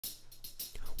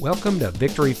Welcome to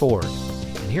Victory Ford,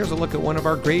 and here's a look at one of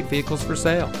our great vehicles for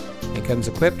sale. It comes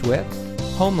equipped with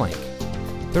HomeLink,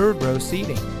 third row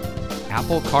seating,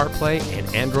 Apple CarPlay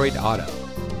and Android Auto,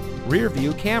 rear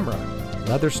view camera,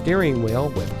 leather steering wheel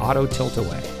with auto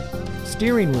tilt-away,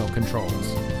 steering wheel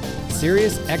controls,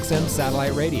 Sirius XM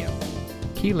satellite radio,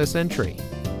 keyless entry,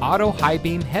 auto high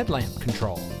beam headlamp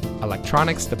control,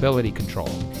 electronic stability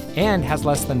control, and has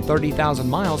less than 30,000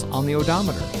 miles on the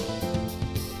odometer.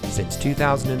 Since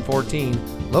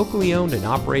 2014, locally owned and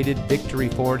operated Victory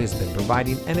Ford has been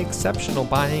providing an exceptional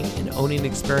buying and owning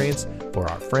experience for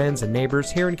our friends and neighbors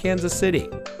here in Kansas City.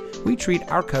 We treat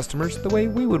our customers the way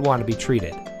we would want to be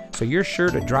treated, so you're sure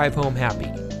to drive home happy.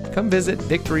 Come visit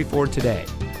Victory Ford today,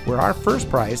 where our first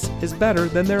price is better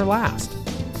than their last.